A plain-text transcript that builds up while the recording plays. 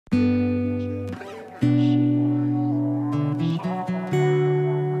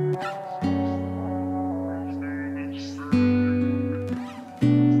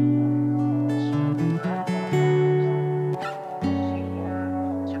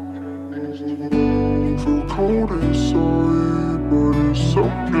Feel cold inside, but it's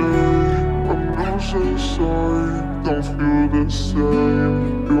okay. I'm losing sight, don't feel the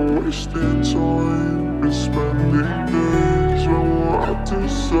same. Been wasting time, been spending days. When will I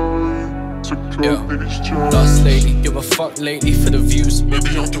decide to cut these chains? Lost lately, give a fuck lately for the views.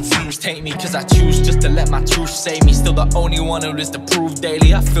 Maybe I'm confused, hate me cause I choose just to let my truth save me. Still the only one who lives to prove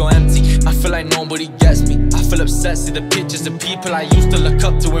daily. I feel empty, I feel like nobody gets me. I feel obsessed with the pictures of people I used to look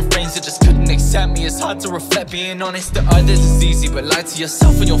up to in frames that just couldn't accept me. It's hard to reflect, being honest to others is easy, but lie to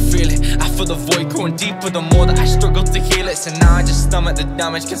yourself and you'll feel it. I feel the void growing deeper the more that I struggle to heal it. So now I just stomach the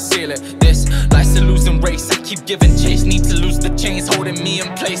damage, conceal it. This life's a losing race, I keep giving chase. Need to lose the chains holding me in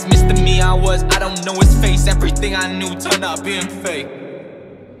place. Mr. Me I was, I don't know his face. Everything I knew turned out being fake.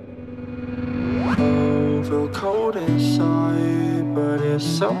 I feel cold inside, but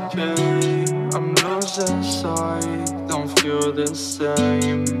it's okay. I'm losing sight, don't feel the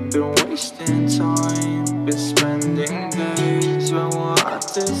same. Been wasting time, been spending days. When will I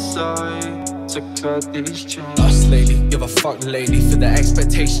decide to cut these chains? Lost lately, give a fuck lately for the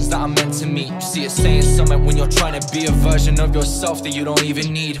expectations that I'm meant to meet. You see it saying something when you're trying to be a version of yourself that you don't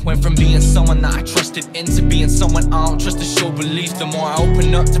even need. Went from being someone that I trusted into being someone I don't trust to show belief. The more I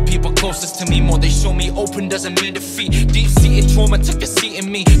open up to people closest to me, more they show me open doesn't mean defeat. Deep-seated trauma took a seat in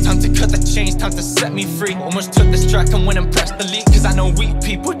me. Time to cut the chains, time to set me free. Almost took this track and went and pressed delete, cause I know weak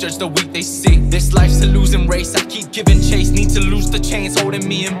people judge the weak they see. This life's a losing race, I keep giving chase. Need to lose the chains holding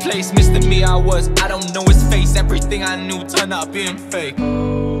me in place. Mr. Me I was, I don't know his face. Everything I knew turned out being fake.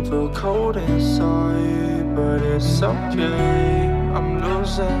 I feel cold inside, but it's okay. I'm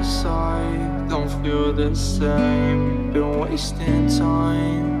losing sight, don't feel the same. Been wasting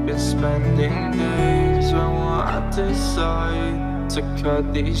time, been spending days. When will I decide to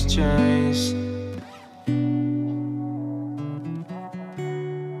cut these chains?